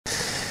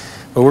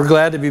But we're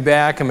glad to be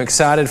back. I'm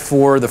excited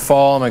for the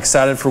fall. I'm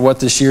excited for what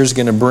this year is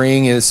going to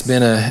bring. It's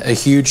been a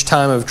huge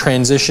time of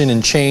transition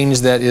and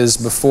change that is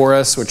before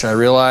us, which I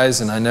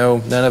realize, and I know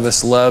none of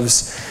us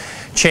loves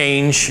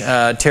change.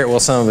 Well,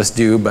 some of us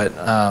do, but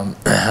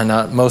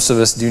not most of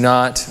us do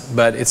not.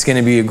 But it's going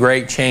to be a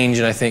great change,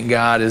 and I think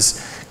God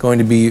is going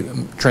to be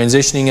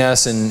transitioning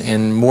us and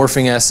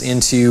morphing us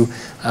into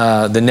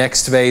the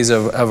next phase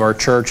of our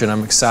church, and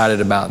I'm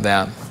excited about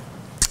that.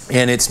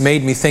 And it's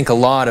made me think a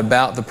lot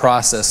about the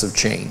process of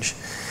change,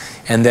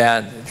 and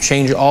that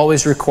change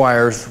always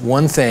requires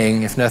one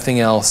thing, if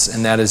nothing else,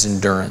 and that is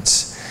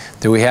endurance.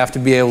 That we have to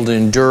be able to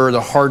endure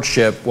the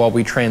hardship while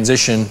we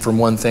transition from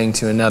one thing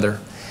to another.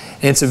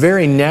 And it's a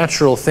very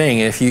natural thing.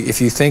 If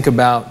you think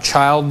about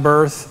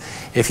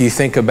childbirth, if you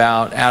think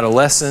about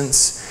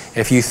adolescence,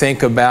 if you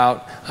think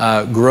about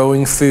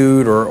growing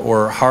food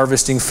or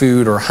harvesting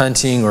food or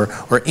hunting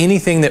or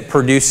anything that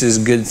produces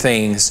good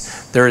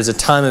things, there is a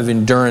time of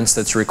endurance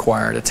that's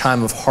required, a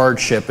time of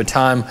hardship, a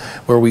time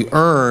where we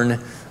earn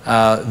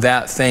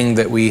that thing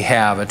that we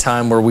have, a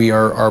time where we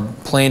are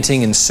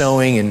planting and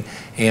sowing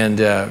and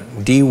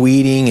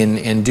de-weeding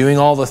and doing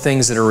all the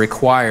things that are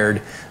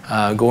required,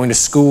 going to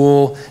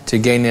school to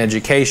gain an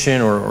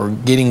education or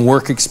getting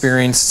work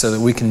experience so that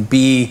we can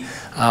be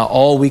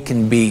all we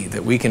can be,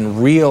 that we can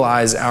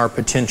realize our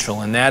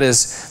potential. And that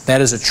is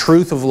a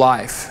truth of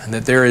life, and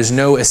that there is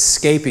no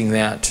escaping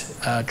that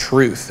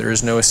truth. There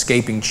is no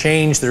escaping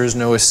change. There is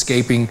no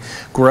escaping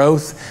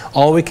growth.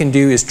 All we can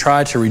do is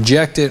try to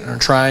reject it or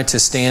try to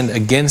stand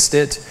against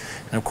it.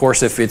 And of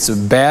course, if it's a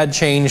bad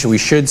change, we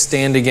should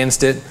stand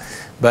against it.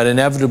 But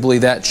inevitably,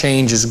 that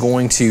change is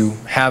going to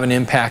have an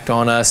impact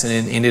on us,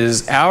 and it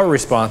is our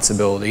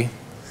responsibility,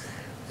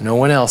 no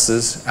one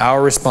else's,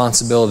 our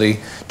responsibility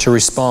to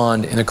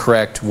respond in the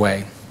correct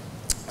way.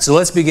 So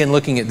let's begin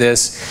looking at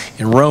this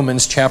in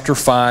Romans chapter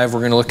 5. We're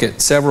going to look at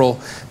several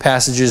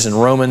passages in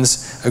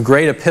Romans, a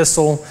great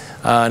epistle,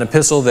 an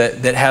epistle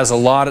that has a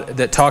lot,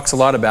 that talks a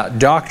lot about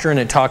doctrine.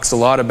 It talks a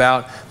lot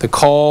about the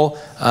call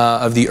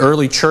of the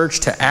early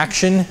church to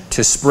action,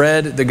 to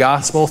spread the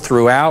gospel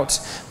throughout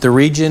the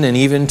region and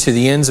even to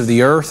the ends of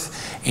the earth.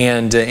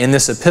 And in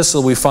this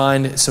epistle we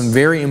find some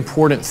very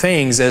important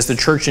things as the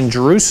church in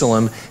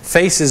Jerusalem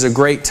faces a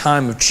great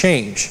time of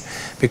change.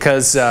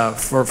 Because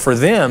for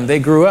them, they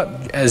grew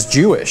up as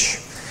Jewish.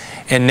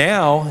 And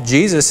now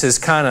Jesus has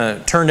kind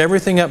of turned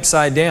everything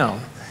upside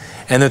down.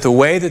 And that the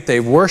way that they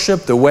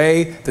worship, the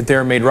way that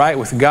they're made right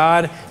with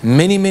God,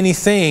 many, many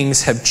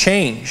things have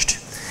changed.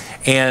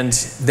 And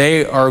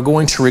they are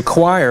going to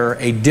require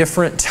a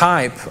different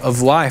type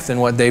of life than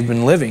what they've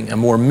been living. A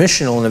more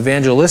missional and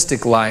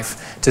evangelistic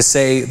life, to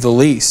say the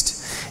least.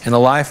 And a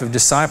life of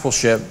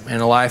discipleship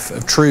and a life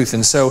of truth.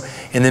 And so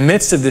in the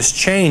midst of this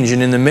change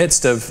and in the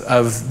midst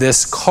of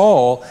this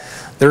call,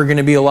 there are going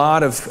to be a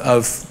lot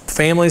of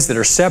families that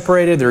are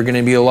separated. There are going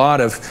to be a lot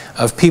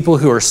of people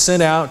who are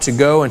sent out to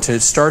go and to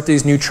start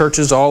these new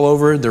churches all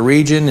over the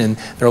region. And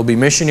there will be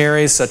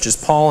missionaries such as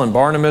Paul and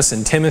Barnabas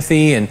and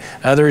Timothy and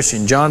others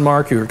and John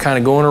Mark who are kind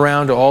of going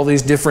around to all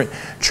these different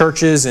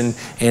churches and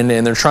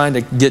they're trying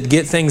to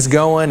get things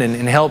going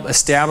and help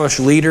establish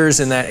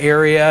leaders in that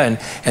area.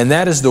 And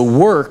that is the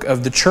work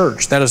of the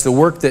church. That is the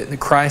work that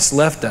Christ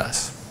left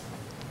us.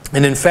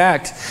 And in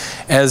fact,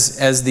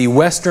 as the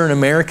Western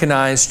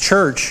Americanized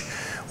church,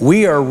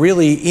 we are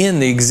really in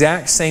the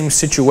exact same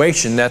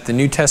situation that the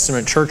New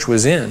Testament church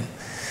was in.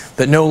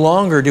 That no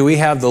longer do we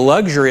have the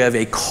luxury of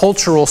a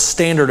cultural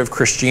standard of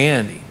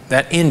Christianity.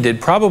 That ended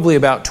probably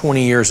about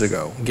 20 years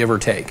ago, give or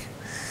take.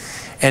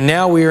 And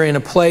now we are in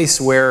a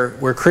place where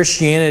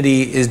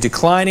Christianity is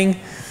declining,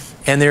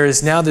 and there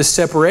is now this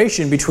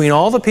separation between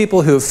all the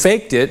people who have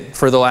faked it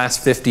for the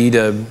last 50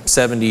 to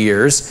 70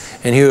 years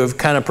and who have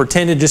kind of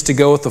pretended just to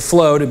go with the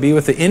flow, to be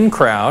with the in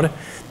crowd,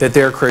 that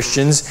they're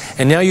Christians.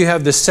 And now you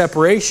have this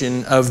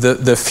separation of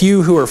the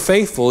few who are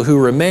faithful,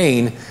 who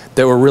remain,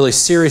 that were really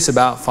serious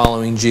about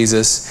following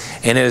Jesus.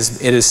 And it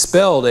has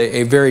spelled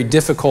a very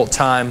difficult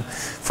time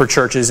for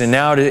churches. And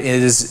now it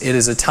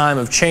is a time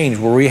of change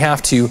where we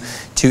have to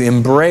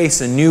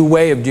embrace a new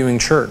way of doing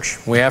church.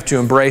 We have to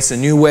embrace a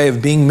new way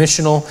of being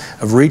missional,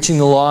 of reaching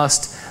the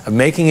lost, of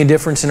making a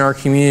difference in our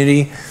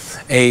community,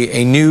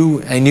 a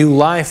new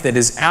life that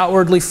is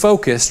outwardly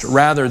focused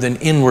rather than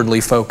inwardly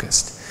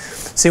focused.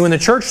 See, when the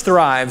church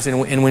thrives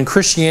and when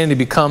Christianity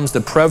becomes the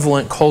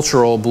prevalent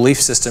cultural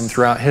belief system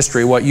throughout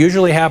history, what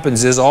usually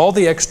happens is all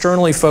the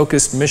externally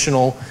focused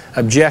missional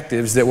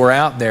objectives that were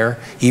out there,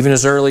 even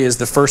as early as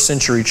the first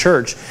century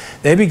church,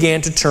 they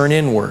began to turn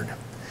inward.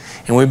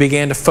 And we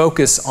began to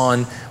focus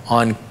on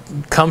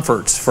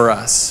comforts for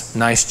us.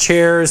 Nice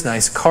chairs,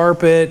 nice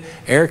carpet,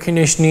 air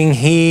conditioning,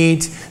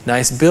 heat,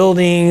 nice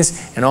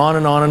buildings, and on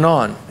and on and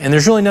on. And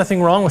there's really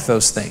nothing wrong with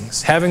those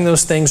things. Having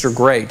those things are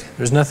great.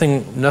 There's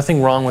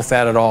nothing wrong with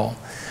that at all.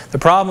 The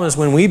problem is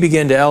when we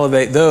begin to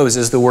elevate those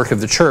as the work of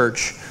the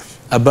church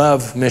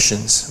above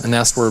missions. And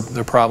that's where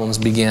the problems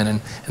begin.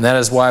 And that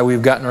is why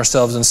we've gotten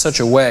ourselves in such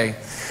a way.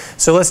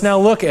 So let's now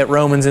look at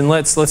Romans, and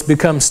let's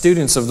become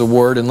students of the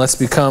Word, and let's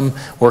become,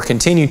 or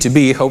continue to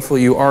be,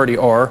 hopefully you already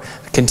are,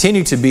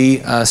 continue to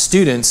be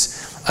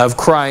students of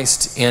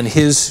Christ and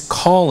His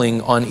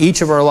calling on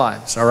each of our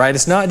lives. All right?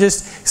 It's not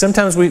just,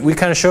 sometimes we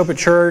kind of show up at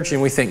church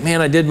and we think,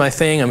 man, I did my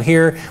thing, I'm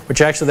here,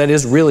 which actually that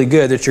is really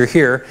good that you're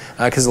here,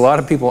 because a lot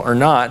of people are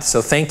not,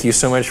 so thank you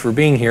so much for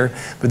being here.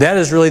 But that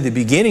is really the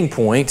beginning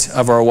point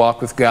of our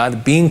walk with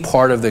God, being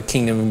part of the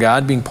kingdom of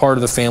God, being part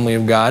of the family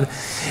of God.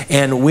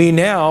 And we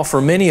now,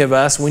 for many of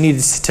us, we need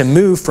to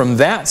move from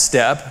that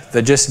step,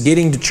 the just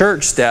getting to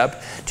church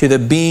step, to the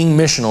being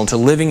missional, to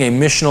living a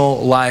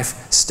missional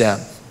life step.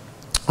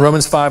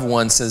 Romans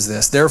 5:1 says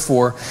this,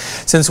 "Therefore,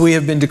 since we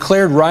have been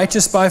declared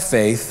righteous by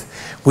faith,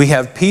 we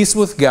have peace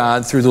with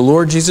God through the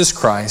Lord Jesus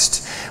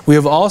Christ. We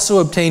have also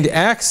obtained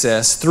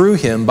access through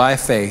Him by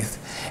faith,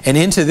 and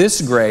into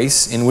this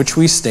grace in which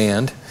we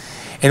stand,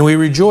 and we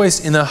rejoice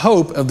in the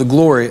hope of the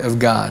glory of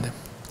God.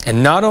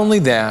 And not only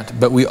that,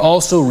 but we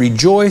also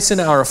rejoice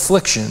in our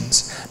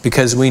afflictions,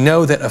 because we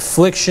know that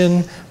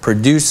affliction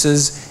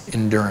produces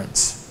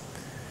endurance."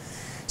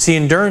 See,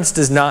 endurance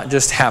does not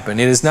just happen.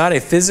 It is not a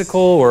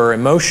physical or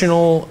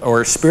emotional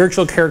or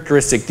spiritual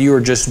characteristic that you are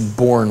just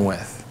born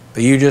with.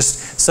 But you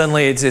just,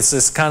 suddenly, it's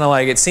just kind of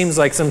like, it seems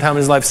like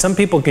sometimes in life, some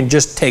people can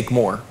just take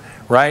more,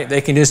 right?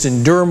 They can just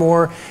endure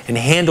more and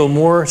handle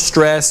more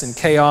stress and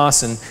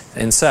chaos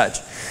and such.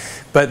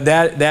 But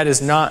that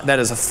is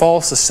a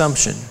false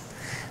assumption.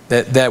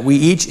 That we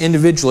each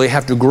individually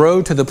have to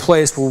grow to the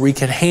place where we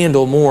can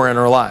handle more in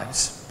our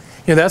lives.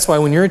 You know, that's why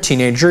when you're a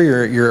teenager,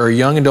 you're a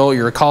young adult,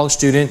 you're a college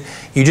student,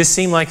 you just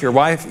seem like your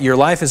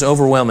life is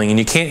overwhelming and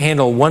you can't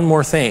handle one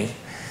more thing.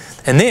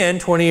 And then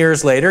 20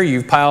 years later,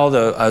 you've piled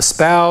a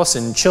spouse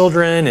and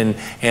children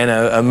and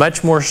a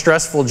much more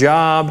stressful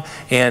job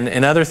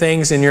and other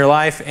things in your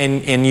life,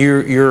 and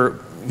you're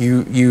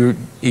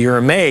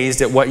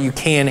amazed at what you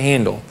can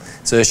handle.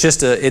 So it's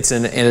just it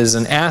is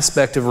an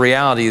aspect of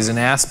reality, is an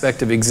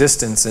aspect of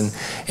existence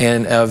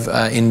and of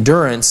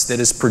endurance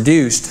that is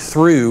produced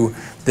through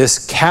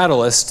this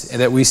catalyst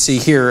that we see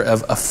here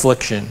of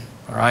affliction.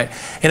 All right,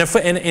 and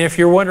if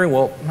you're wondering,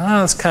 well,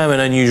 that's kind of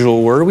an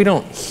unusual word. We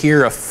don't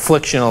hear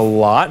affliction a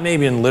lot,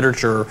 maybe in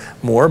literature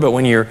more. But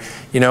when you're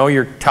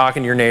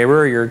talking to your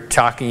neighbor,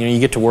 you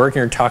get to work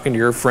and you're talking to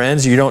your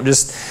friends, you don't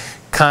just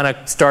kind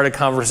of start a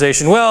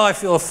conversation. Well, I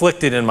feel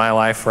afflicted in my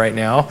life right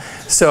now.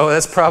 So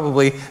that's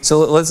probably, so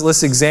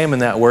let's examine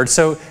that word.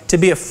 So to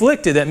be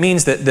afflicted, that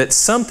means that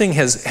something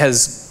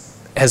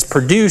has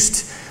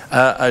produced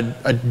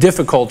a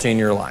difficulty in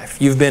your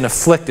life. You've been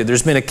afflicted.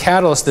 There's been a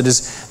catalyst that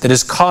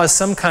has caused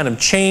some kind of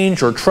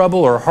change or trouble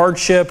or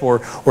hardship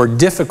or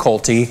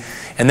difficulty,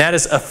 and that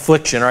is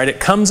affliction. Right? It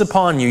comes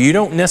upon you. You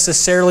don't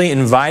necessarily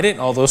invite it,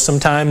 although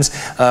sometimes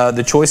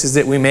the choices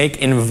that we make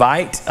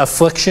invite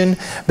affliction,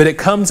 but it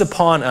comes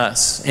upon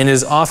us and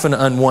is often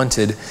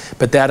unwanted.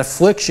 But that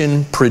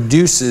affliction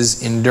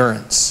produces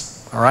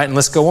endurance. All right, and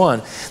let's go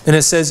on. Then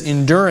it says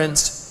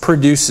endurance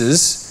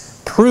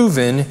produces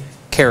proven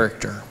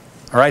character.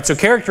 All right, so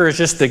character is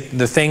just the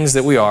things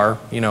that we are,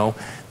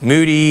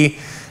 moody,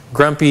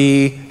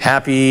 grumpy,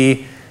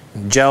 happy,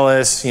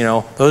 jealous,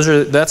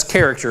 that's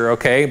character,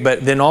 okay?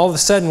 But then all of a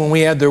sudden when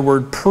we add the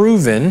word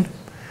proven,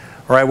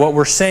 all right, what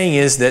we're saying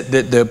is that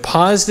the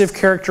positive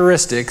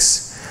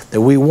characteristics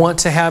that we want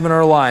to have in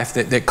our life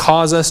that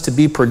cause us to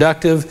be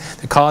productive,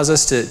 that cause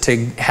us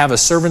to have a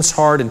servant's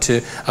heart and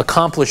to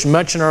accomplish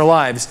much in our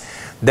lives,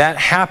 that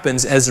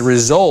happens as a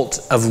result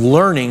of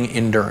learning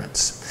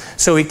endurance.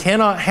 So we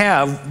cannot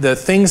have the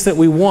things that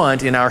we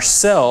want in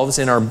ourselves,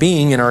 in our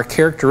being, in our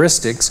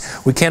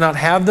characteristics. We cannot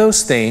have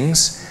those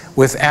things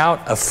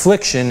without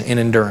affliction and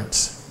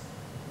endurance.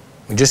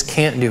 We just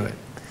can't do it.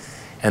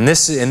 And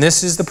this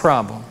is the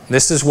problem.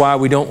 This is why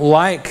we don't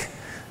like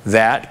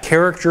that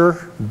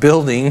character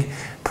building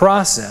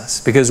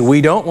process, because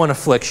we don't want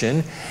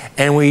affliction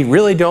and we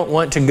really don't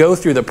want to go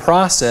through the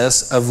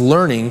process of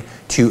learning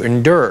to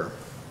endure.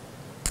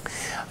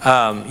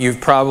 You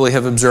probably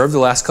have observed the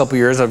last couple of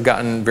years I've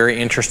gotten very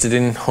interested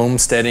in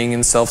homesteading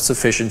and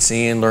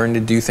self-sufficiency and learning to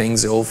do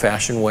things the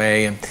old-fashioned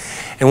way.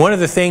 And one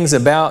of the things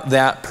about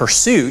that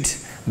pursuit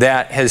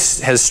that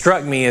has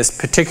struck me as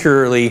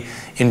particularly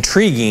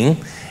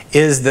intriguing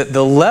is that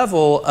the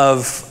level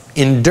of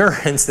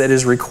endurance that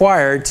is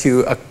required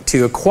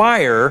to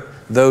acquire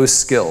those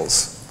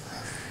skills.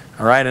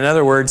 All right, in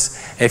other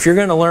words, if you're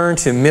going to learn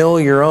to mill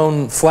your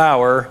own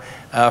flour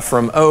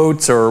from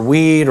oats or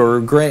wheat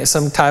or grain,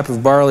 some type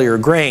of barley or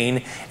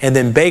grain, and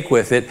then bake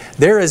with it,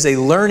 there is a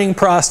learning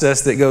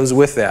process that goes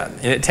with that.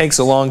 And it takes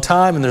a long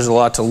time and there's a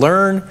lot to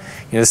learn.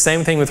 The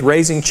same thing with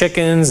raising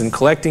chickens and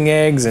collecting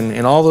eggs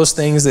and all those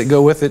things that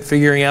go with it,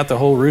 figuring out the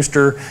whole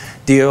rooster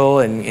deal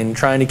and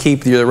trying to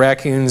keep the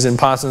raccoons and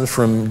possums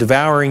from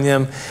devouring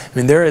them. I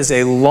mean, there is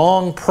a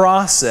long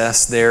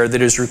process there that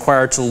is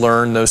required to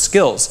learn those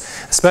skills,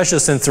 especially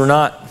since they're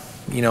not,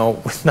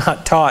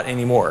 not taught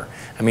anymore.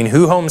 I mean,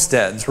 who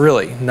homesteads,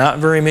 really? Not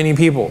very many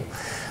people.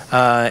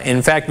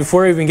 In fact,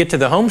 before we even get to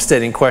the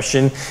homesteading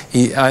question,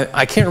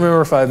 I can't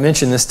remember if I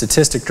mentioned this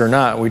statistic or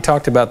not. We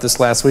talked about this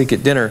last week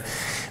at dinner.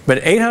 But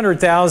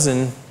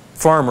 800,000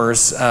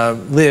 farmers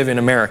live in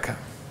America.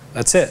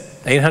 That's it,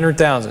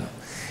 800,000.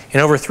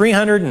 And over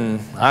 300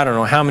 and I don't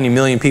know how many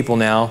million people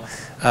now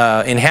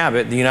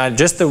inhabit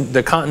just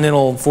the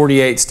continental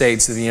 48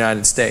 states of the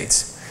United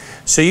States.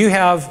 So you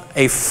have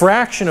a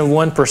fraction of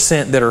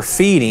 1% that are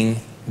feeding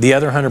the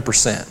other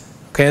 100%.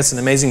 Okay, that's an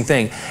amazing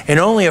thing. And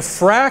only a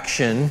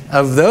fraction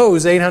of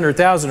those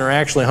 800,000 are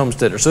actually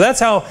homesteaders. So that's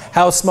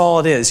how small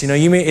it is.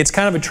 It's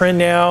kind of a trend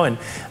now, and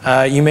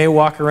you may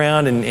walk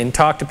around and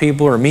talk to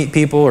people or meet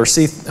people or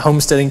see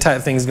homesteading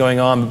type things going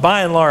on. But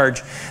by and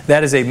large,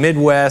 that is a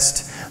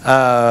Midwest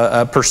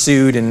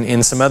pursuit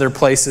in some other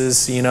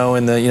places,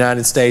 in the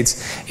United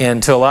States.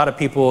 And to a lot of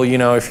people,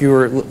 if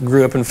you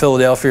grew up in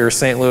Philadelphia or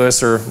St.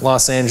 Louis or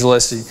Los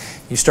Angeles,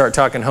 you start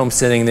talking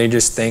homesteading, they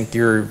just think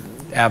you're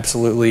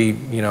absolutely,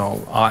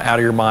 out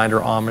of your mind or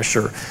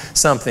Amish or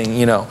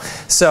something,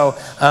 So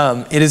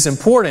it is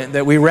important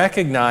that we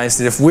recognize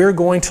that if we're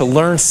going to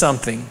learn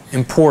something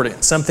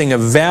important, something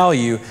of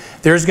value,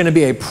 there's going to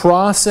be a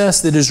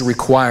process that is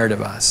required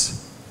of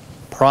us.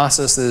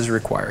 Process that is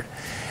required.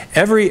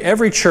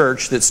 Every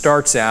church that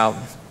starts out,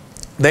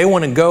 they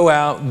want to go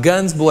out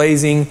guns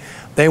blazing.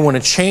 They want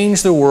to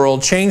change the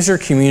world, change their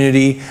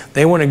community.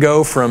 They want to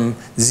go from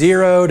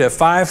 0 to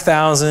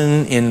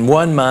 5,000 in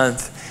 1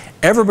 month.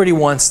 Everybody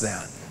wants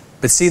that.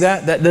 But see,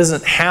 that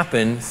doesn't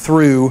happen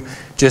through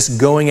just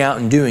going out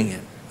and doing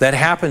it. That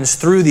happens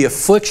through the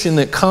affliction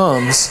that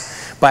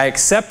comes by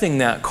accepting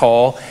that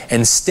call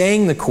and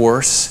staying the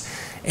course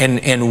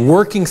and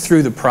working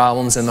through the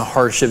problems and the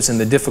hardships and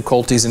the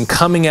difficulties and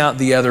coming out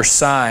the other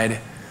side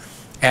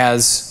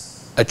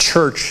as a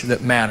church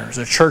that matters,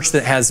 a church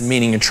that has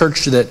meaning, a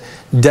church that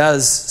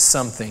does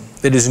something,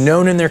 that is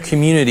known in their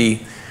community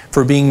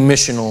for being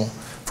missional,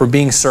 for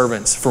being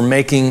servants, for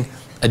making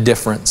a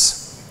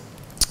difference.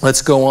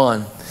 Let's go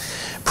on.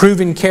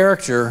 Proven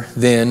character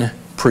then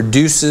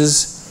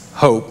produces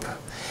hope.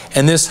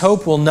 And this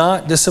hope will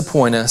not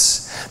disappoint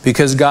us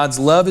because God's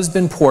love has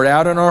been poured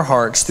out in our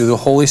hearts through the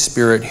Holy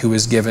Spirit who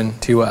is given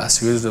to us,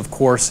 who is, of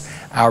course,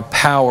 our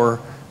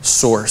power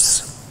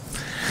source.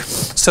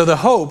 So the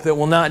hope that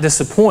will not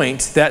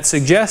disappoint, that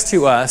suggests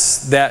to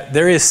us that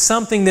there is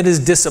something that is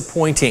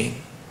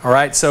disappointing. All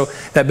right? So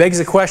that begs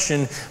the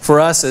question for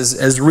us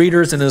as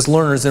readers and as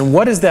learners, and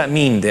what does that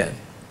mean then?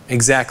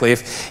 Exactly.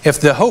 If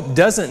the hope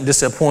doesn't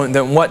disappoint,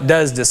 then what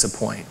does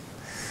disappoint?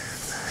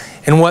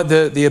 And what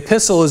the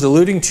epistle is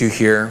alluding to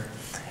here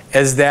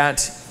is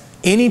that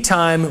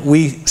anytime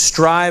we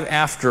strive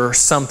after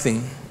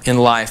something in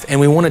life and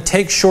we want to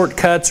take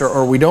shortcuts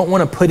or we don't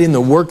want to put in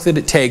the work that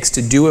it takes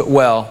to do it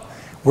well,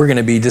 we're going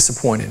to be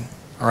disappointed.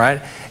 All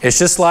right? It's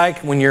just like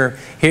when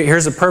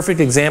here's a perfect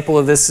example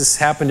of this. This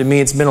happened to me.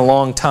 It's been a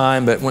long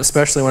time, but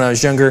especially when I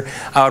was younger,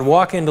 I would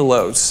walk into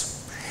Lowe's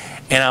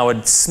and I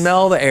would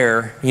smell the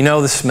air. You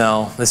know the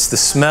smell. It's the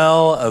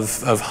smell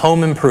of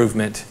home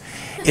improvement.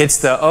 It's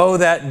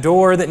that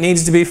door that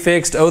needs to be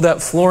fixed,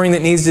 that flooring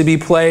that needs to be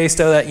placed,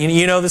 that,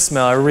 you know the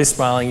smell, everybody's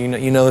smiling,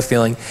 you know the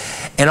feeling.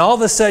 And all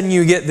of a sudden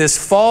you get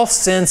this false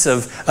sense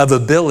of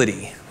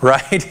ability,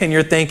 right? And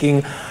you're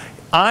thinking,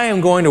 I am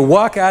going to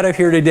walk out of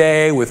here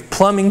today with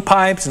plumbing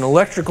pipes and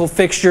electrical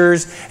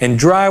fixtures and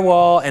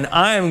drywall, and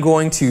I am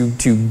going to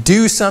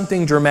do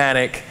something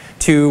dramatic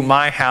to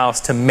my house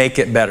to make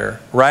it better,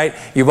 right?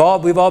 We've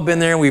all been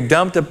there. We've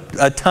dumped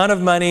a ton of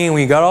money and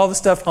we got all the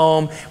stuff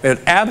home. We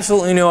have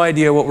absolutely no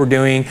idea what we're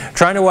doing.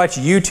 Trying to watch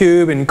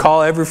YouTube and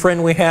call every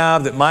friend we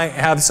have that might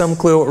have some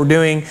clue what we're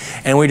doing,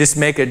 and we just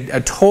make a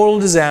total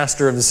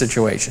disaster of the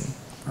situation.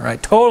 All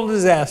right, total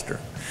disaster.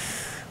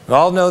 We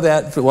all know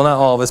that. Well, not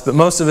all of us, but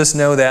most of us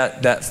know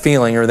that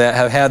feeling or that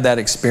have had that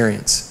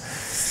experience.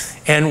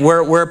 And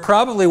where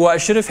probably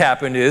what should have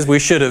happened is we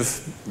should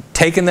have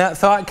taken that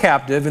thought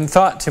captive and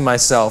thought to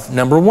myself,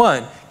 number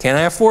one, can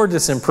I afford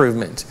this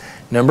improvement?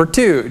 Number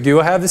two, do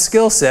I have the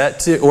skill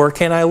set or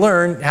can I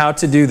learn how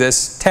to do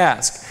this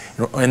task?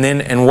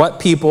 And what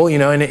people,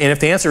 and if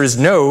the answer is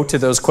no to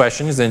those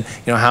questions, then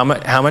how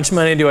much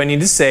money do I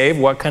need to save?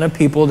 What kind of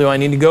people do I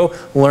need to go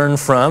learn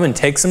from and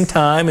take some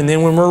time? And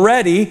then when we're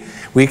ready,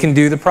 we can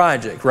do the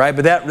project, right?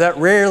 But that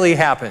rarely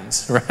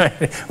happens,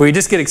 right? We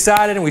just get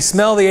excited and we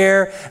smell the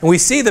air and we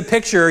see the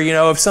picture,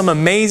 of some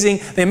amazing,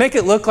 they make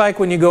it look like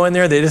when you go in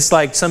there, they just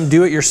like some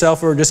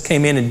do-it-yourselfer just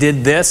came in and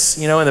did this,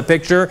 in the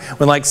picture,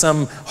 when like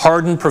some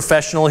hardened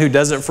professional who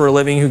does it for a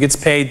living, who gets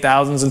paid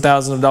thousands and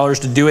thousands of dollars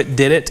to do it,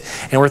 did it.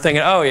 And we're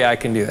thinking, oh yeah, I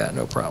can do that,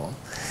 no problem.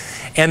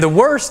 And the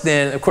worst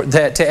then, of course,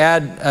 to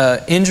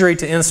add injury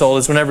to insult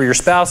is whenever your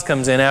spouse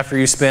comes in after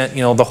you spent,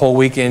 the whole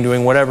weekend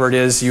doing whatever it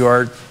is you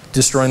are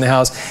destroying the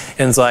house,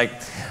 and it's like,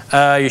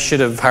 you should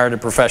have hired a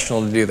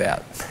professional to do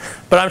that.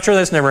 But I'm sure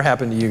that's never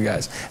happened to you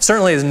guys.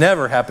 Certainly has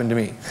never happened to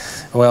me.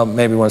 Well,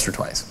 maybe once or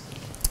twice.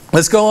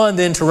 Let's go on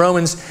then to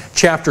Romans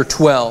chapter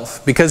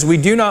 12, because we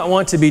do not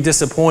want to be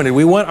disappointed.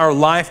 We want our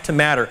life to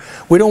matter.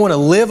 We don't want to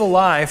live a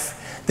life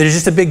that is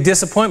just a big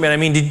disappointment? I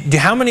mean,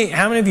 how many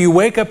of you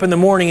wake up in the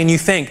morning and you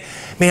think,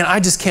 man, I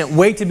just can't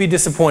wait to be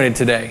disappointed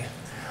today.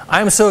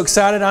 I'm so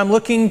excited. I'm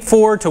looking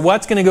forward to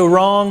what's going to go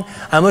wrong.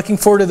 I'm looking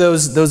forward to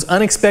those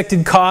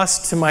unexpected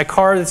costs to my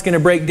car that's going to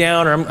break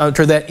down, or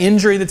to that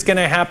injury that's going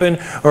to happen,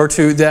 or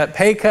to that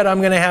pay cut I'm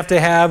going to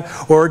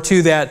have, or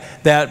to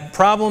that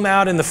problem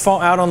out on the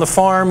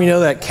farm,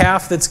 that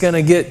calf that's going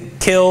to get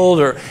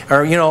killed, or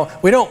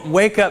we don't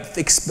wake up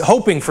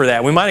hoping for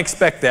that. We might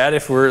expect that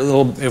if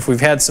we've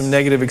had some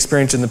negative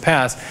experience in the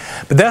past,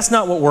 but that's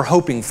not what we're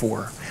hoping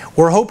for.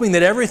 We're hoping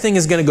that everything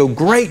is going to go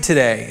great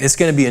today. It's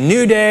going to be a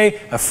new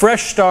day, a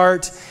fresh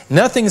start.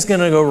 Nothing's going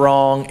to go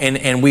wrong.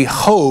 And we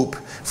hope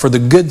for the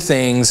good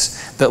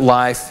things that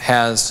life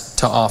has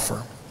to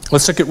offer.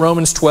 Let's look at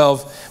Romans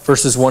 12,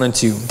 verses 1 and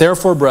 2.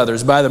 Therefore,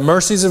 brothers, by the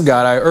mercies of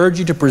God, I urge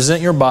you to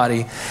present your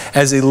body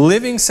as a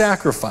living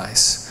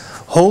sacrifice,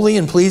 holy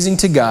and pleasing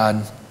to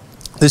God.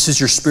 This is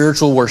your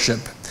spiritual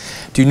worship.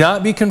 Do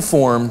not be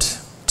conformed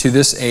to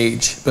this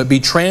age, but be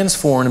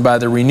transformed by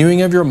the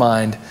renewing of your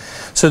mind,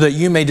 so that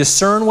you may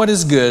discern what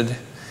is good,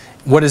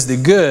 what is the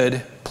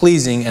good,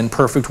 pleasing, and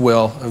perfect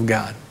will of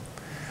God.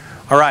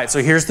 All right,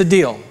 so here's the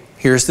deal.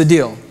 Here's the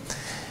deal.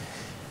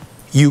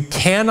 You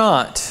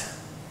cannot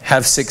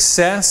have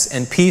success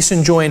and peace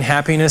and joy and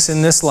happiness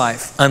in this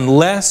life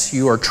unless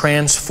you are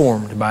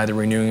transformed by the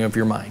renewing of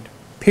your mind.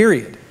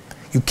 Period.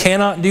 You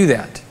cannot do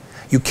that.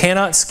 You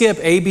cannot skip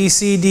A, B,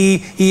 C,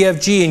 D, E, F,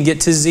 G and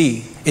get to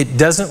Z. It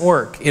doesn't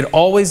work. It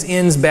always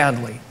ends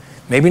badly.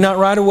 Maybe not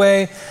right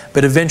away,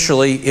 but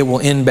eventually it will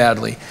end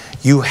badly.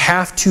 You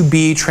have to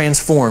be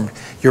transformed.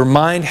 Your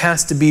mind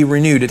has to be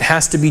renewed. It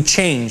has to be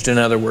changed, in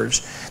other words.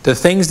 The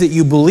things that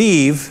you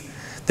believe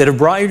that have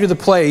brought you to the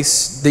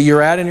place that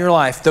you're at in your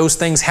life, those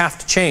things have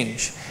to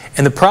change.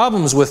 And the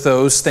problems with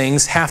those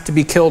things have to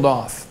be killed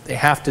off. They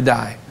have to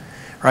die.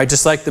 Right?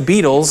 Just like the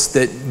beetles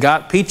that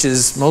got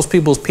peaches, most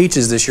people's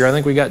peaches this year. I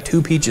think we got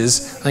 2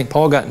 peaches. I think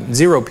Paul got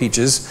 0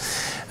 peaches.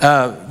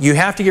 You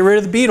have to get rid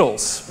of the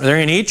beetles, or they're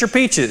going to eat your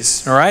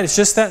peaches. All right? It's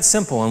just that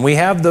simple. And we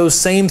have those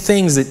same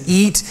things that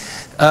eat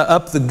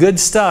up the good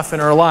stuff in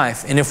our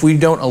life. And if we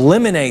don't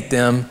eliminate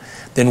them,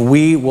 then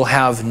we will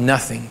have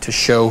nothing to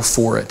show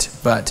for it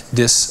but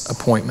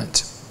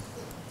disappointment.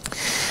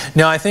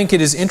 Now, I think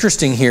it is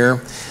interesting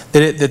here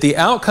that the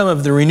outcome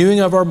of the renewing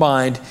of our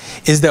mind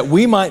is that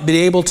we might be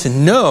able to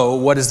know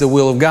what is the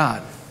will of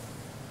God.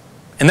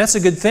 And that's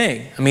a good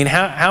thing. I mean,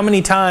 how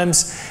many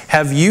times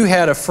have you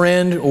had a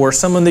friend or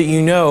someone that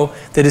you know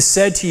that has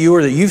said to you,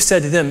 or that you've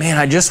said to them, man,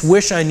 I just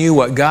wish I knew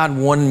what God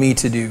wanted me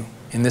to do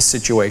in this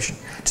situation.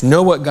 To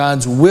know what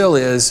God's will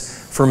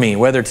is for me,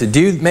 whether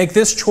to make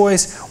this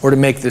choice or to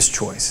make this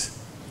choice.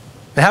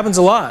 It happens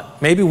a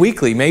lot, maybe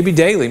weekly, maybe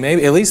daily,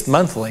 maybe at least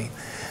monthly,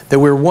 that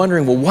we're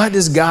wondering, well, what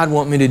does God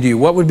want me to do?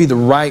 What would be the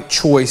right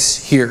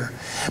choice here?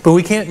 But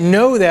we can't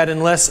know that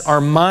unless our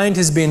mind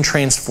has been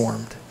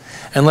transformed,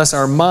 unless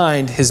our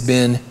mind has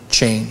been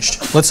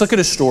changed. Let's look at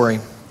a story.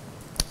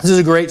 This is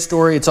a great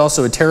story. It's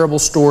also a terrible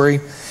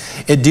story.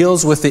 It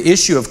deals with the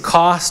issue of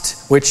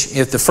cost, which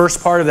at the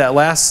first part of that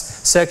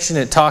last section,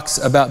 it talks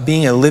about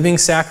being a living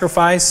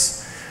sacrifice.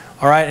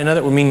 All right,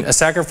 a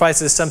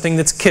sacrifice is something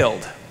that's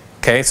killed.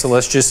 Okay, so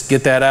let's just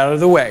get that out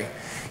of the way.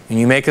 When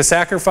you make a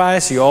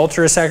sacrifice, you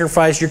alter a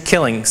sacrifice, you're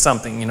killing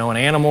something, an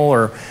animal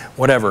or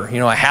whatever,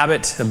 a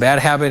habit, a bad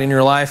habit in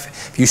your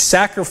life. If you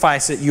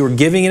sacrifice it, you are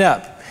giving it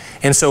up.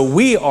 And so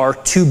we are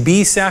to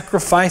be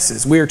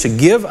sacrifices. We are to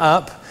give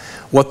up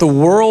what the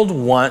world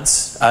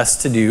wants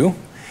us to do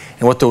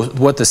and what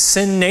the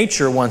sin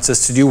nature wants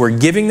us to do. We're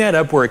giving that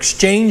up. We're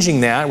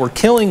exchanging that. We're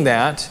killing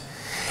that.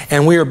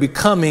 And we are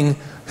becoming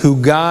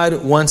who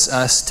God wants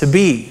us to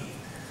be.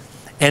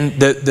 And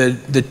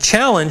the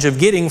challenge of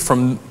getting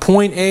from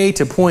point A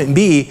to point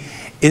B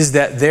is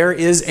that there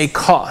is a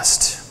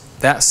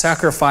cost. That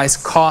sacrifice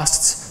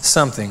costs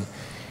something.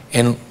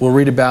 And we'll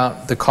read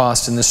about the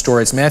cost in this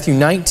story. It's Matthew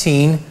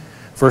 19,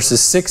 verses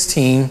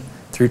 16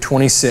 through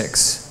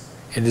 26.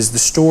 It is the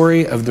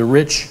story of the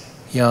rich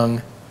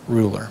young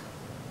ruler.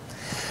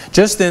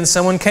 Just then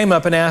someone came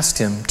up and asked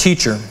him,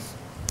 "Teacher,"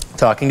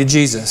 talking to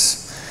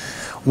Jesus,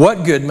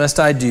 "what good must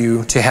I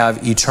do to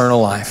have eternal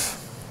life?"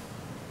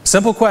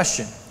 Simple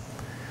question.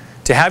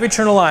 To have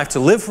eternal life, to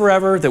live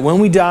forever, that when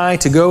we die,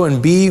 to go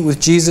and be with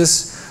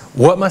Jesus,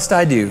 what must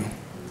I do?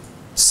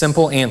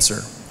 Simple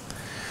answer.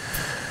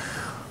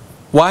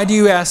 "Why do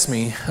you ask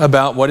me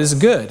about what is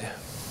good?"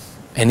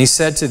 And he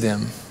said to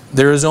them,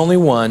 "There is only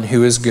one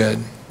who is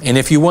good. And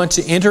if you want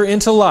to enter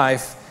into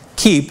life,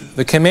 keep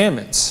the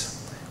commandments."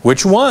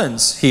 "Which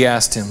ones?" he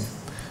asked him.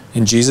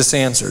 And Jesus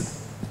answered,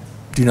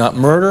 "Do not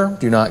murder,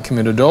 do not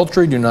commit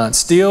adultery, do not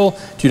steal,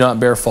 do not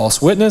bear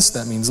false witness,"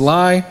 that means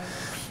lie,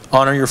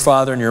 "honor your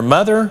father and your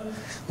mother,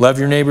 love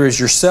your neighbor as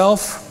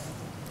yourself."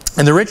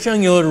 And the rich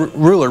young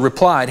ruler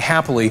replied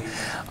happily,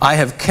 "I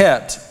have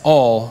kept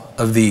all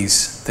of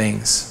these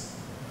things."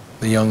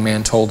 The young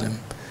man told him,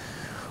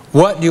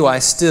 "What do I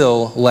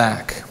still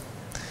lack?"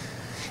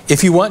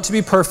 "If you want to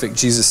be perfect,"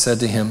 Jesus said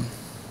to him,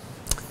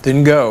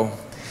 "then go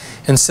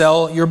and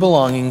sell your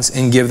belongings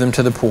and give them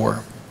to the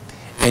poor.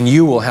 and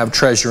you will have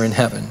treasure in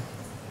heaven.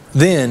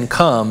 Then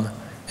come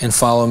and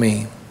follow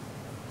me."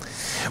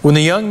 When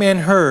the young man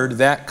heard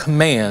that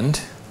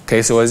command,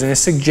 okay, so it wasn't a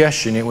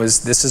suggestion, it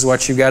was, this is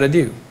what you've got to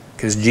do.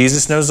 Because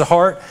Jesus knows the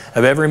heart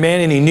of every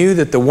man, and He knew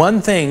that the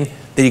one thing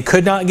that he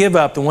could not give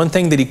up, the one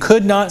thing that he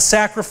could not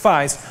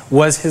sacrifice,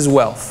 was his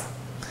wealth.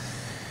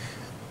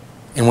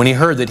 And when he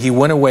heard that, he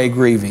went away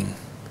grieving,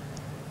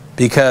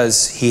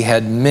 because he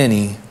had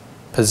many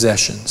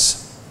possessions.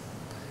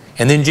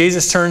 And then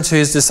Jesus turned to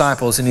His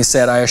disciples and He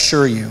said, "I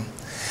assure you,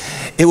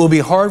 it will be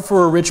hard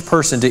for a rich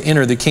person to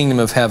enter the kingdom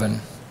of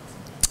heaven.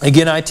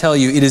 Again, I tell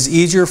you, it is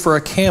easier for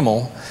a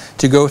camel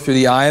to go through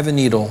the eye of a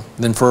needle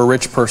than for a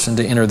rich person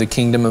to enter the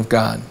kingdom of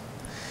God."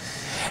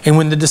 And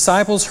when the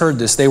disciples heard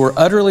this, they were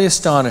utterly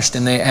astonished,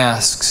 and they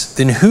asked,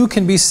 "Then who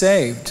can be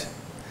saved?"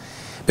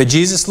 But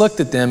Jesus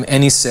looked at them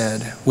and He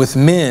said, "With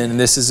men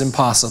this is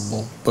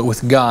impossible, but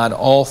with God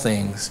all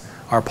things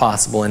are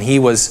possible." And He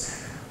was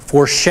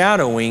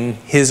foreshadowing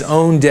His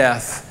own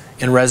death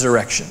and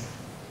resurrection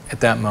at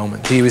that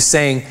moment. He was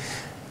saying,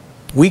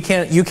 you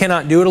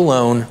cannot do it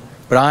alone,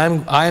 but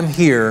I am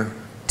here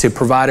to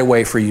provide a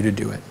way for you to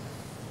do it.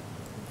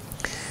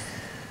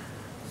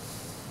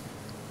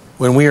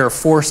 When we are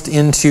forced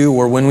into,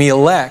 or when we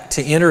elect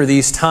to enter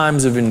these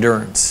times of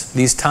endurance,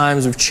 these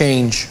times of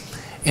change,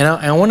 and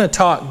I want to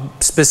talk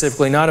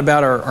specifically, not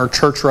about our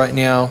church right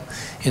now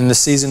in the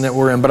season that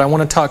we're in, but I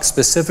want to talk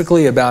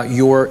specifically about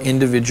your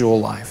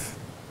individual life.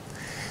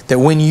 That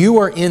when you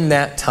are in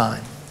that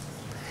time,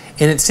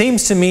 and it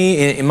seems to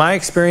me, in my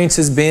experience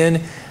has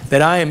been,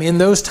 that I am in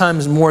those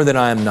times more than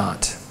I am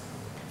not.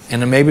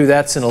 And maybe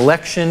that's an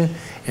election,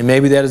 and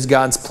maybe that is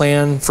God's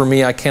plan for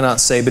me, I cannot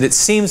say. But it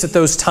seems that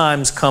those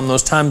times come,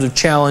 those times of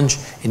challenge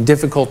and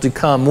difficulty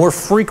come more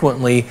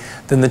frequently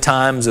than the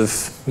times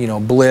of,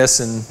 bliss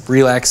and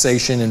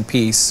relaxation and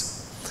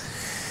peace.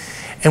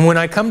 And when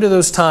I come to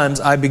those times,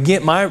 I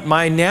begin,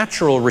 my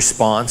natural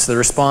response, the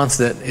response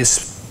that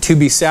is to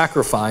be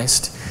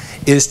sacrificed,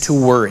 is to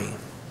worry.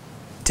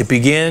 To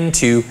begin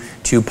to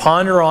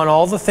ponder on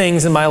all the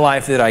things in my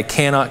life that I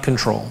cannot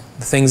control.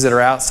 The things that are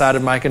outside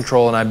of my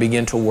control, and I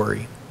begin to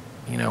worry.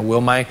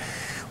 Will my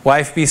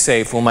wife be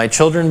safe? Will my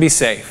children be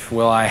safe?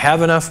 Will I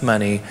have enough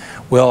money?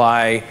 Will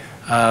I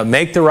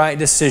make the right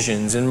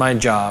decisions in my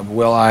job?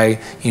 Will I,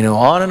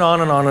 on and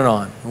on and on and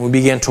on. And we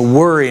begin to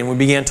worry, and we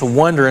begin to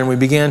wonder, and we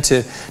begin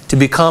to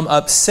become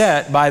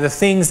upset by the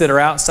things that are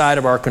outside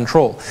of our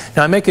control.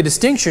 Now I make a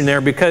distinction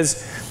there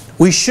because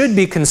we should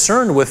be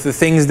concerned with the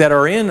things that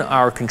are in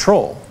our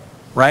control.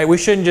 Right? We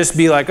shouldn't just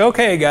be like,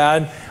 "Okay,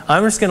 God,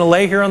 I'm just going to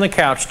lay here on the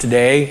couch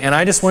today, and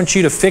I just want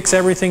you to fix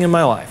everything in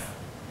my life."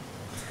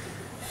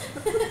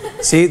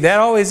 See, that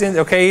always ends,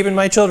 okay, even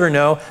my children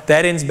know,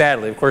 that ends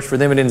badly. Of course, for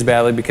them it ends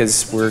badly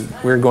because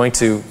we're going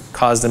to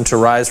cause them to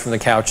rise from the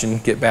couch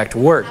and get back to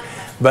work.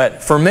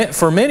 But for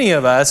many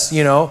of us,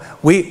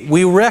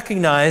 we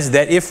recognize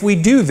that if we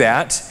do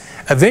that,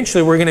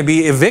 eventually we're going to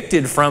be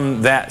evicted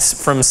from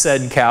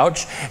said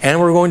couch, and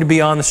we're going to be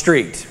on the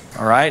street.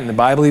 All right? And the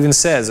Bible even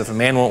says, if a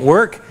man won't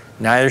work,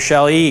 neither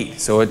shall he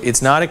eat. So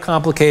it's not a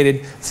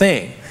complicated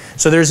thing.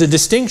 So there's a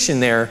distinction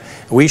there.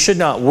 We should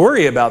not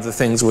worry about the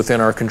things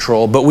within our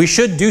control, but we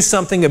should do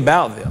something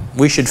about them.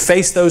 We should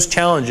face those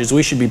challenges.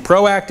 We should be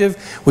proactive.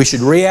 We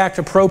should react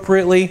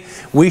appropriately.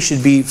 We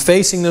should be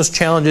facing those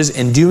challenges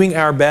and doing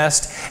our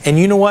best. And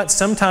you know what?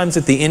 Sometimes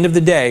at the end of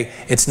the day,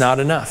 it's not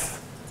enough.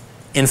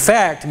 In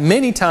fact,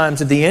 many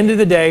times at the end of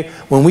the day,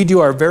 when we do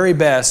our very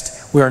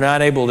best, we are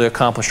not able to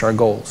accomplish our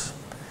goals.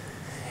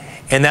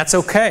 And that's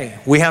okay.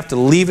 We have to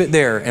leave it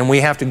there, and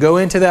we have to go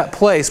into that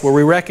place where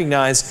we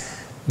recognize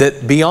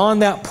that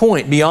beyond that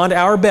point, beyond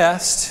our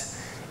best,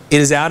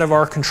 it is out of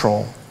our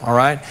control. All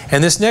right?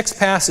 And this next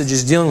passage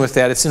is dealing with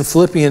that. It's in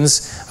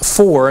Philippians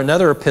 4,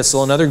 another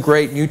epistle, another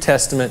great New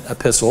Testament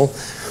epistle.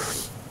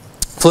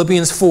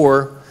 Philippians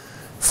 4,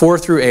 4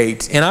 through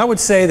 8. And I would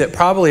say that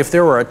probably if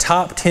there were a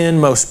top 10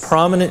 most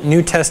prominent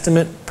New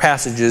Testament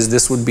passages,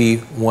 this would be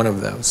one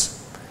of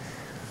those.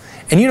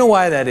 And you know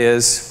why that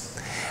is?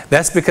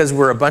 That's because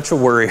we're a bunch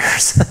of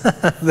worriers.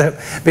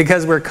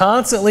 Because we're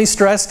constantly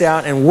stressed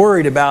out and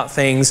worried about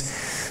things.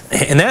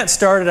 And that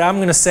started, I'm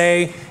going to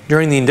say,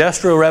 during the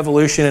Industrial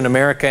Revolution in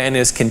America, and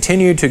has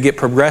continued to get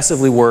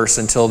progressively worse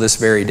until this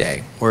very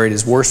day, where it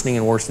is worsening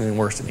and worsening and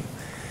worsening.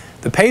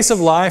 The pace of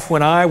life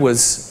when I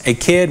was a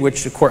kid,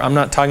 which of course I'm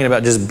not talking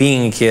about just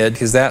being a kid,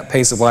 because that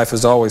pace of life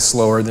is always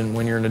slower than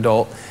when you're an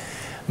adult.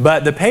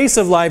 But the pace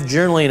of life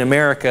generally in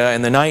America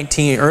in the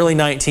early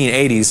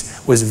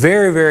 1980s was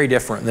very, very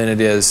different than it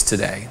is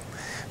today.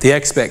 The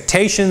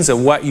expectations of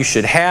what you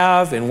should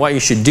have and what you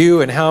should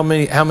do and how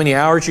many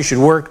hours you should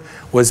work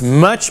was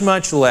much,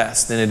 much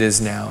less than it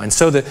is now. And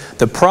so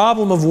the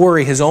problem of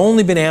worry has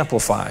only been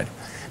amplified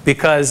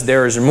because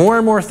there's more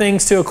and more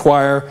things to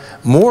acquire,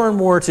 more and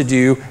more to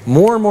do,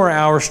 more and more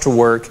hours to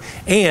work,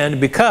 and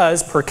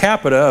because per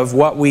capita of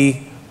what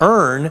we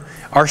earn,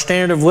 our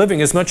standard of living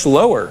is much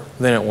lower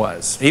than it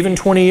was, even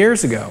 20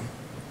 years ago.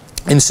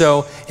 And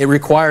so it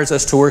requires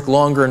us to work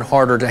longer and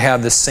harder to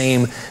have the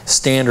same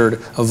standard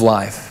of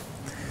life.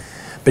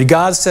 But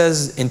God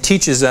says and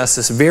teaches us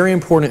this very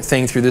important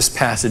thing through this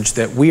passage,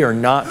 that we are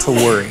not to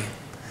worry.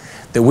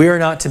 That we are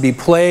not to be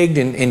plagued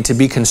and to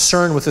be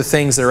concerned with the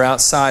things that are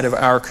outside of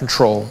our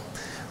control.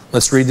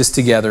 Let's read this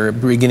together,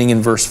 beginning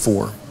in verse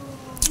 4.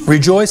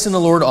 Rejoice in the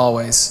Lord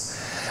always.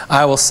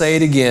 I will say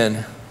it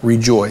again,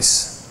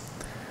 rejoice.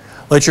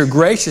 Let your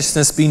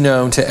graciousness be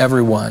known to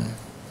everyone,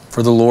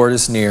 for the Lord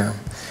is near.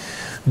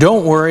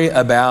 Don't worry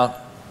about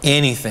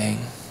anything,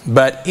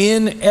 but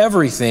in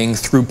everything,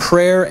 through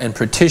prayer and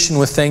petition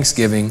with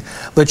thanksgiving,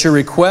 let your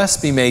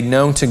requests be made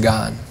known to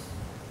God.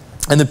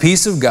 And the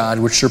peace of God,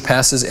 which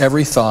surpasses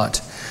every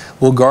thought,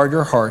 will guard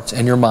your hearts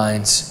and your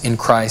minds in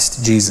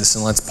Christ Jesus.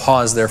 And let's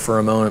pause there for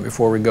a moment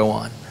before we go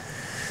on.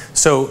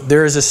 So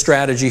there is a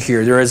strategy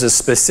here. There is a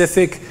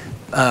specific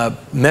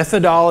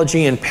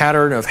methodology and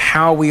pattern of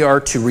how we are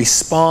to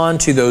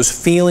respond to those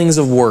feelings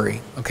of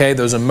worry, okay?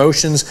 Those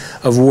emotions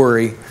of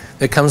worry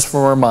that comes from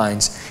our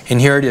minds. And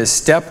here it is.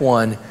 Step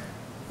 1,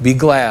 be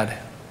glad,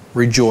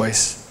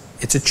 rejoice.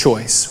 It's a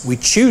choice. We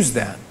choose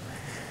that.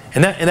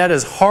 And that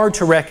is hard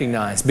to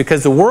recognize,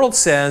 because the world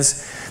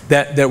says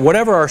that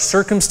whatever our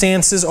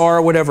circumstances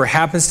are, whatever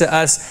happens to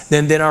us,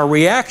 then our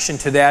reaction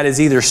to that is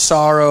either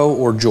sorrow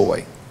or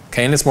joy.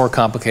 Okay, and it's more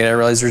complicated. I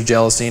realize there's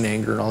jealousy and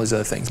anger and all these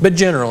other things. But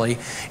generally,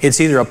 it's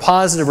either a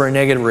positive or a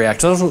negative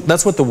reaction.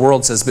 That's what the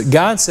world says. But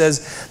God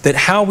says that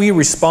how we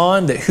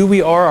respond, that who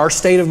we are, our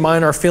state of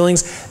mind, our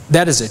feelings,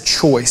 that is a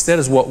choice. That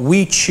is what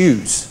we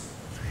choose.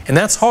 And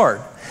that's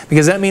hard,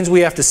 because that means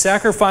we have to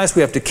sacrifice,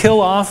 we have to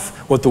kill off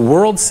what the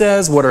world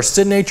says, what our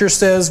sin nature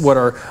says, what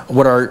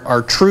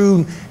our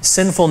true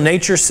sinful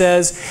nature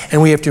says,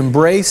 and we have to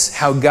embrace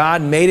how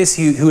God made us,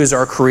 who is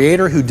our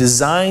Creator, who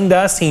designed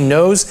us. He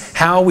knows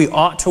how we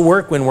ought to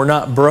work when we're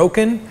not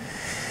broken,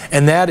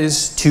 and that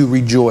is to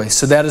rejoice.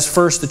 So that is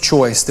first the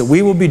choice, that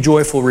we will be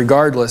joyful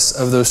regardless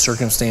of those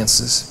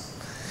circumstances.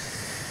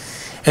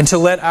 And to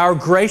let our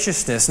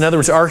graciousness, in other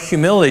words, our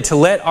humility, to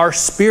let our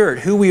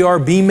spirit, who we are,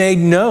 be made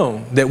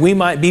known, that we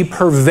might be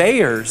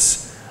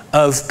purveyors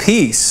of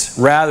peace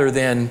rather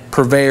than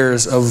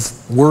purveyors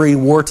of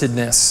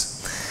worry-wartedness.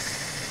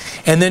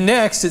 And then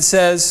next it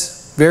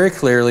says very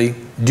clearly,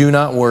 do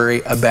not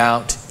worry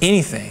about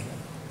anything.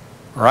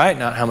 All right?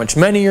 Not how much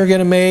money you're going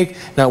to make,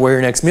 not where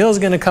your next meal is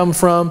going to come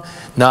from,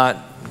 not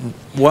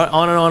what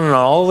on and on,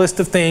 all a list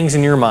of things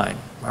in your mind.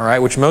 All right?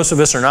 Which most of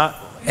us are not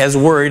as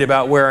worried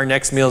about where our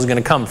next meal is going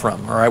to come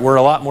from. All right, we're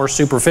a lot more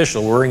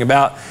superficial, worrying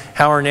about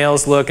how our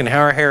nails look and how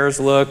our hairs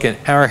look and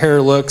how our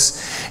hair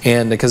looks,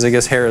 and because I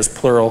guess hair is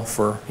plural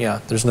for,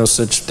 yeah, there's no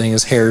such thing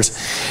as hairs,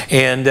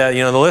 and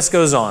you know, the list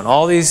goes on.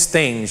 All these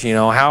things, you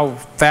know, how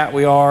fat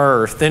we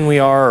are or thin we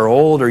are or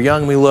old or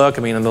young we look.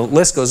 I mean, and the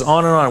list goes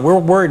on and on. We're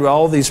worried about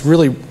all these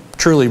really,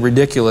 truly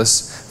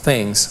ridiculous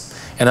things.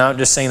 And I'm not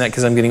just saying that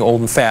because I'm getting old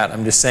and fat.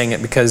 I'm just saying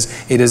it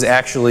because it is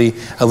actually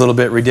a little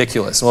bit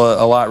ridiculous.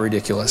 Well, a lot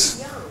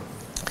ridiculous.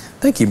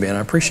 Thank you, Ben.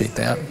 I appreciate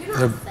that.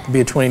 There'll be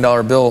a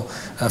 $20 bill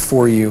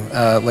for you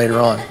later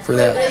on for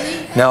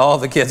that. Now all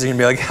the kids are going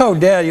to be like, oh,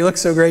 Dad, you look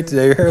so great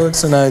today. Your hair looks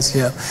so nice.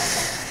 Yeah.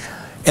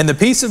 And the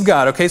peace of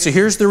God. Okay, so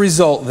here's the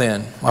result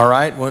then. All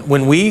right.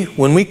 When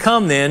we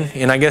come then,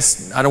 and I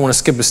guess I don't want to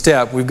skip a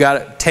step, we've got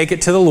to take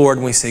it to the Lord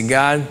and we say,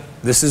 God,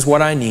 this is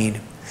what I need.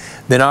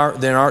 Then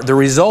the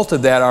result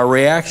of that, our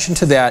reaction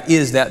to that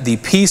is that the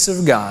peace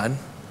of God,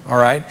 all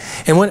right?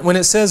 And when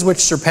it says which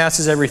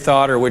surpasses every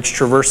thought or which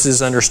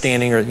traverses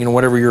understanding, or you know,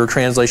 whatever your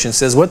translation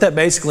says, what that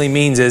basically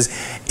means is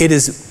it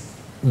is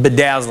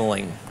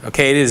bedazzling,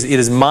 okay? It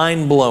is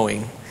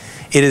mind-blowing.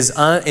 It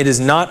is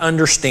not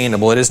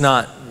understandable. It is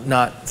not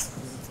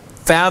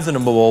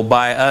fathomable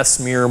by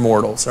us mere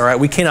mortals, all right?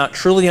 We cannot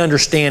truly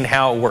understand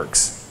how it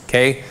works,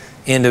 okay?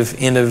 End of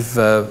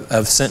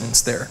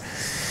sentence there.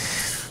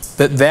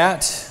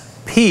 That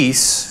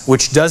peace,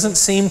 which doesn't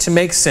seem to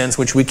make sense,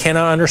 which we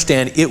cannot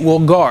understand, it will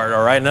guard,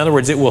 all right? In other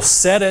words, it will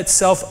set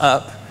itself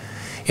up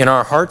in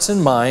our hearts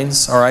and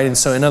minds, all right? And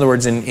so, in other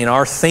words, in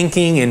our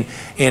thinking and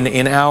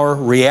in our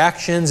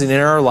reactions and in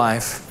our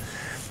life,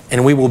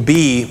 and we will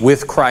be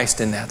with Christ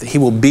in that He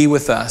will be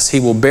with us. He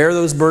will bear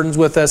those burdens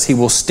with us. He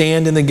will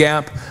stand in the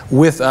gap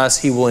with us.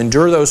 He will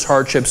endure those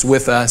hardships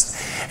with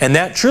us. And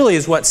that truly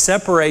is what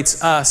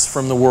separates us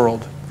from the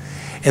world.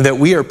 And that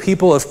we are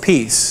people of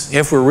peace.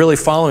 If we're really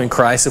following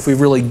Christ, if we've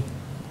really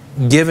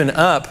given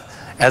up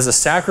as a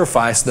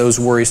sacrifice those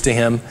worries to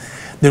Him,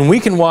 then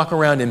we can walk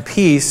around in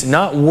peace,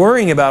 not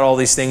worrying about all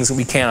these things that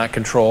we cannot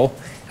control.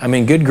 I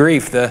mean, good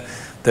grief, the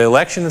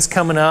election that's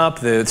coming up,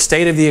 the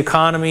state of the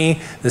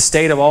economy, the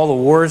state of all the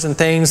wars and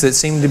things that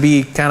seem to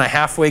be kind of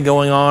halfway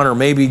going on or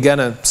maybe going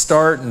to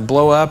start and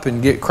blow up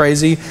and get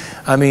crazy.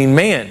 I mean,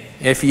 man,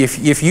 if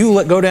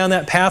you go down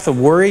that path of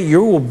worry,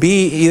 you will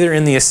be either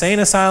in the insane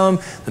asylum,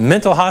 the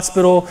mental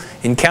hospital,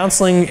 in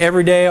counseling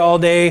every day, all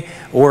day,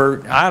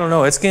 or I don't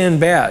know, it's getting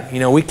bad. You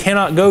know, we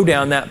cannot go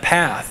down that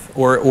path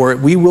or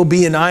we will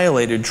be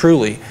annihilated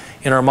truly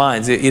in our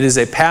minds. It is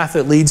a path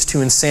that leads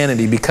to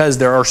insanity because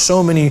there are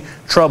so many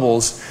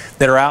troubles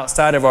that are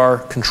outside of our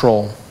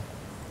control.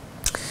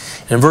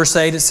 In verse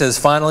 8 it says,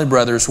 finally,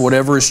 brothers,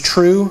 whatever is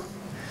true,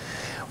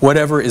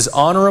 whatever is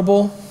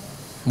honorable,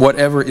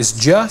 whatever is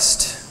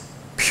just,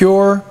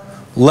 pure,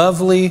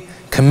 lovely,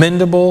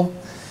 commendable,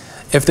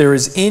 if there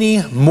is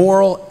any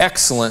moral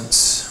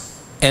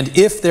excellence, and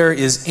if there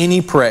is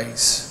any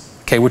praise,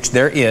 okay, which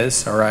there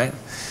is, all right,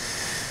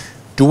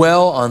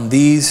 dwell on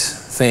these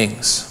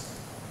things.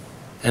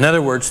 In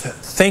other words,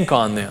 think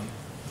on them,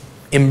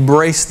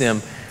 embrace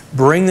them,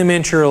 bring them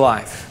into your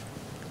life.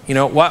 You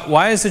know,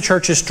 why has the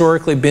church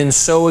historically been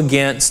so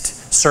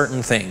against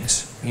certain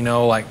things? You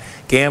know, like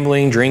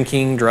gambling,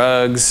 drinking,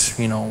 drugs,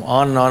 you know,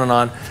 on and on and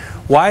on.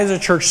 Why is the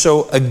church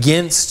so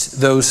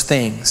against those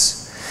things?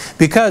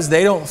 Because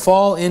they don't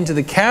fall into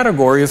the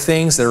category of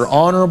things that are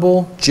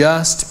honorable,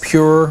 just,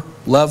 pure,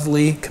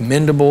 lovely,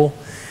 commendable.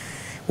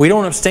 We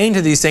don't abstain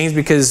to these things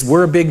because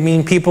we're a big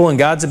mean people and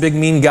God's a big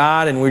mean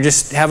God and we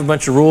just have a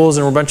bunch of rules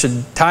and we're a bunch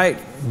of tight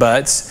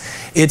butts.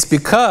 It's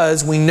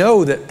because we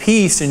know that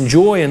peace and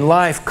joy in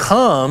life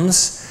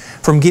comes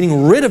from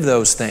getting rid of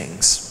those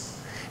things,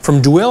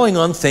 from dwelling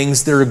on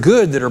things that are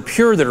good, that are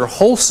pure, that are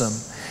wholesome.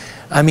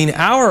 I mean,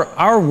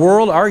 our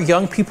world, our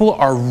young people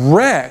are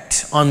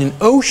wrecked on an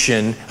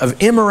ocean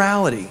of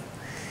immorality.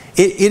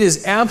 It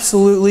is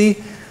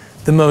absolutely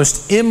the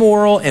most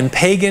immoral and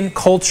pagan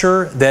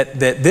culture that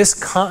this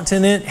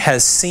continent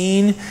has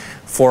seen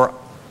for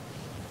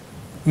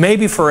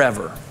maybe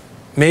forever.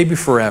 Maybe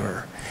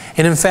forever.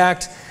 And in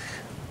fact,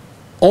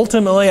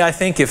 ultimately, I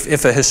think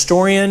if a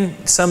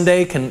historian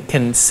someday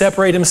can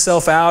separate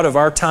himself out of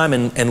our time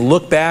and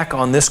look back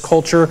on this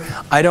culture,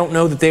 I don't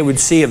know that they would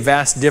see a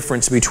vast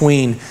difference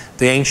between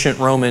the ancient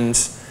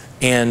Romans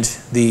and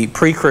the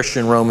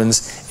pre-Christian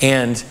Romans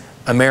and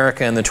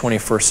America in the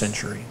 21st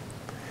century.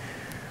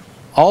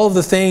 All of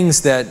the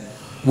things that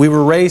we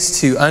were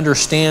raised to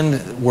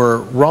understand were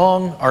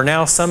wrong are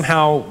now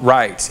somehow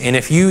right. And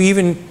if you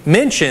even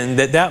mention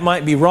that that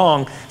might be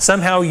wrong,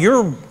 somehow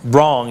you're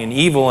wrong and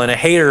evil and a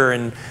hater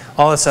and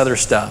all this other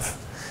stuff.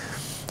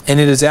 And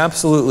it is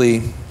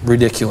absolutely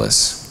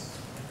ridiculous.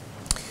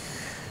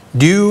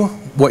 Do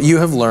what you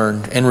have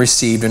learned and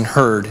received and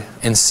heard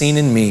and seen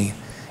in me,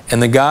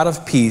 and the God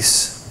of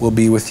peace will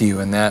be with you.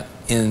 And that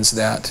ends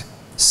that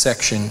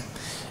section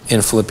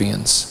in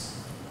Philippians.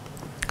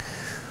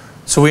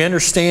 So we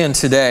understand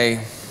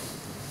today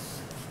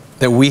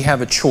that we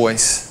have a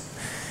choice.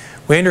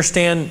 We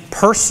understand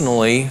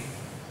personally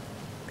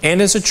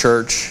and as a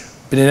church,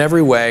 but in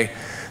every way,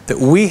 that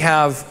we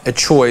have a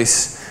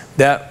choice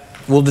that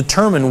will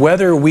determine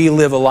whether we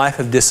live a life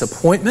of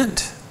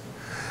disappointment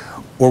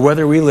or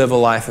whether we live a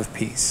life of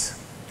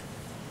peace.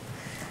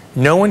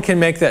 No one can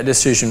make that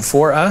decision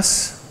for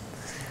us.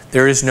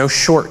 There is no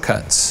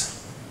shortcuts.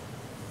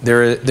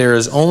 There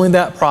is only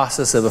that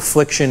process of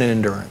affliction and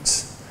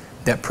endurance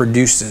that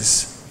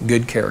produces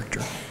good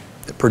character,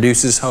 that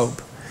produces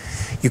hope.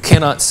 You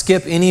cannot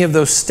skip any of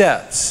those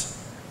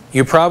steps.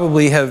 You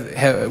probably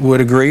would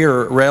agree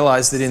or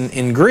realize that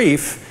in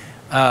grief,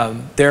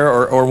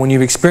 or when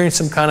you've experienced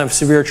some kind of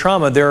severe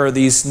trauma, there are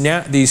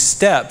these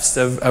steps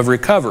of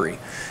recovery.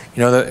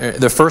 You know,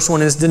 the first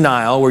one is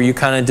denial, where you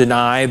kind of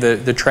deny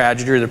the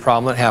tragedy or the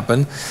problem that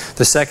happened.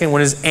 The second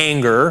one is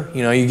anger.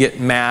 You know, you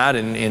get mad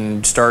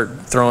and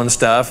start throwing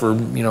stuff or,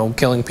 you know,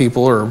 killing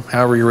people or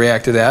however you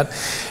react to that.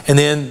 And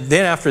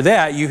then after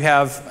that, you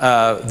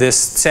have this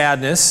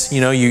sadness. You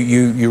know,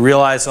 you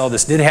realize, oh,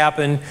 this did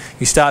happen.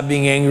 You stop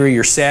being angry.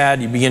 You're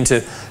sad. You begin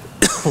to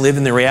live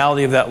in the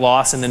reality of that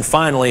loss. And then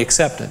finally,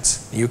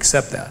 acceptance. You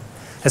accept that.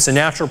 It's a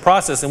natural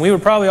process, and we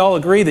would probably all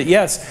agree that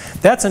yes,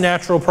 that's a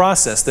natural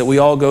process that we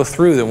all go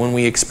through, that when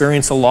we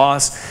experience a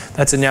loss,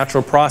 that's a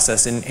natural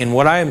process. And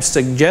what I am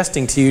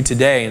suggesting to you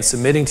today and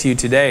submitting to you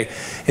today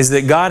is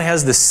that God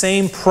has the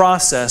same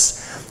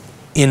process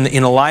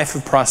in a life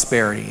of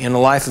prosperity, in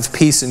a life of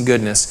peace and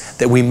goodness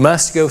that we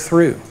must go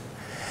through.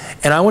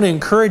 And I want to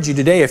encourage you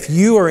today, if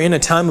you are in a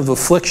time of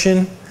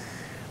affliction,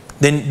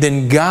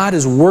 then God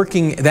is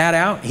working that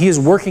out. He is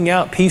working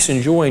out peace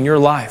and joy in your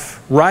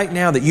life right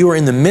now that you are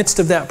in the midst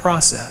of that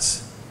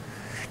process.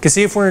 Because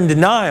see, if we're in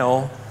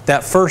denial,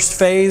 that first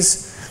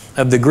phase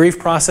of the grief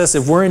process,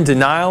 if we're in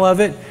denial of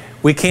it,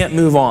 we can't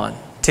move on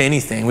to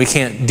anything. We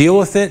can't deal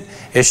with it.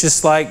 It's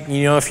just like,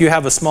 you know, if you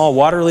have a small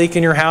water leak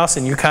in your house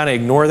and you kind of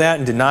ignore that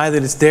and deny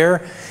that it's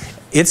there,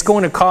 it's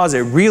going to cause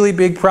a really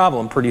big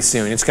problem pretty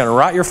soon. It's going to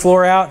rot your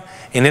floor out,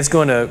 and it's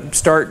going to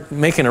start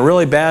making a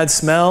really bad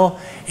smell,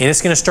 and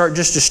it's going to start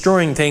just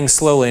destroying things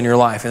slowly in your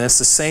life. And it's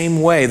the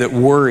same way that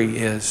worry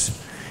is.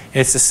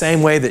 It's the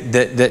same way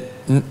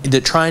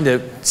that trying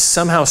to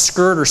somehow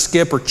skirt or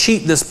skip or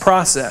cheat this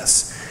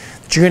process,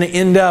 that you're going to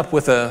end up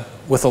with a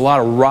lot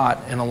of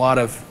rot and a lot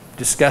of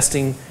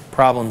disgusting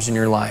problems in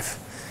your life.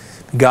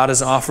 God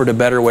has offered a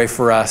better way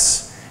for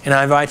us, and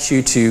I invite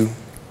you to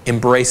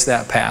embrace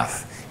that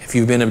path if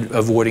you've been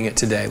avoiding it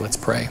today. Let's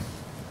pray.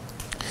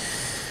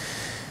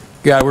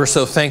 God, we're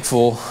so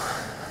thankful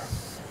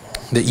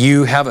that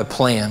you have a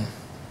plan,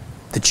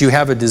 that you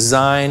have a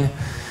design,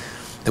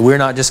 that we're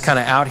not just kind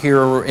of out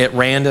here at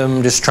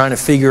random just trying to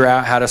figure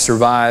out how to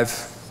survive,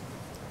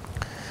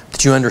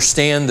 that you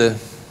understand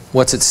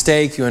what's at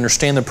stake, you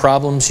understand the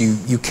problems,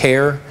 you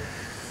care,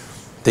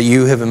 that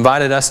you have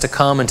invited us to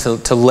come and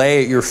to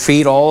lay at your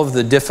feet all of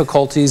the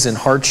difficulties and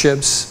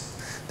hardships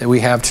that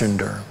we have to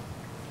endure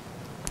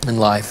in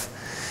life.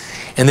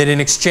 And that in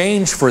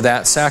exchange for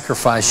that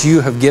sacrifice,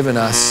 you have given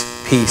us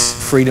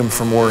peace, freedom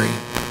from worry,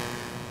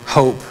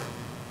 hope,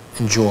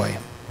 and joy.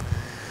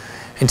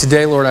 And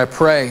today, Lord, I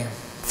pray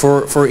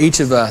for each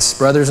of us,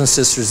 brothers and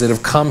sisters that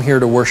have come here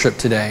to worship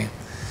today,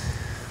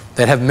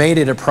 that have made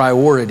it a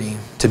priority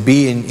to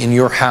be in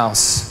your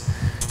house,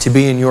 to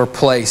be in your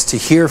place, to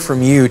hear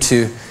from you,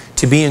 to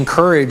be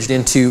encouraged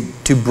and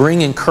to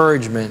bring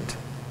encouragement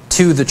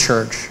to the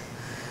church.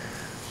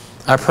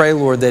 I pray,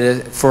 Lord,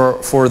 that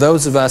for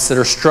those of us that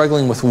are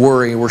struggling with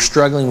worry, we're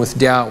struggling with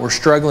doubt, we're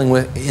struggling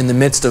in the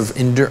midst of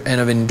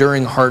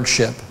enduring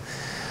hardship,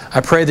 I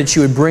pray that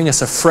you would bring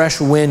us a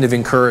fresh wind of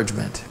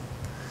encouragement.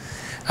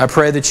 I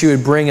pray that you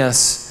would bring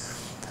us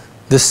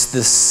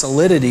this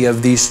solidity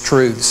of these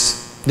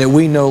truths, that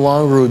we no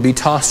longer would be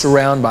tossed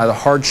around by the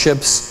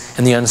hardships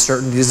and the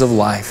uncertainties of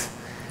life,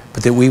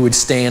 but that we would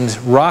stand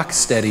rock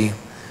steady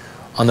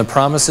on the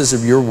promises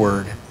of your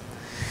word.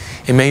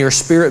 And may your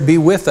Spirit be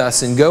with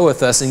us and go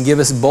with us and give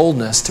us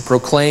boldness to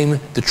proclaim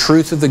the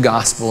truth of the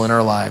gospel in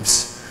our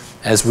lives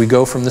as we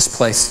go from this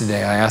place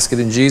today. I ask it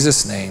in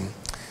Jesus' name.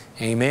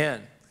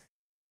 Amen.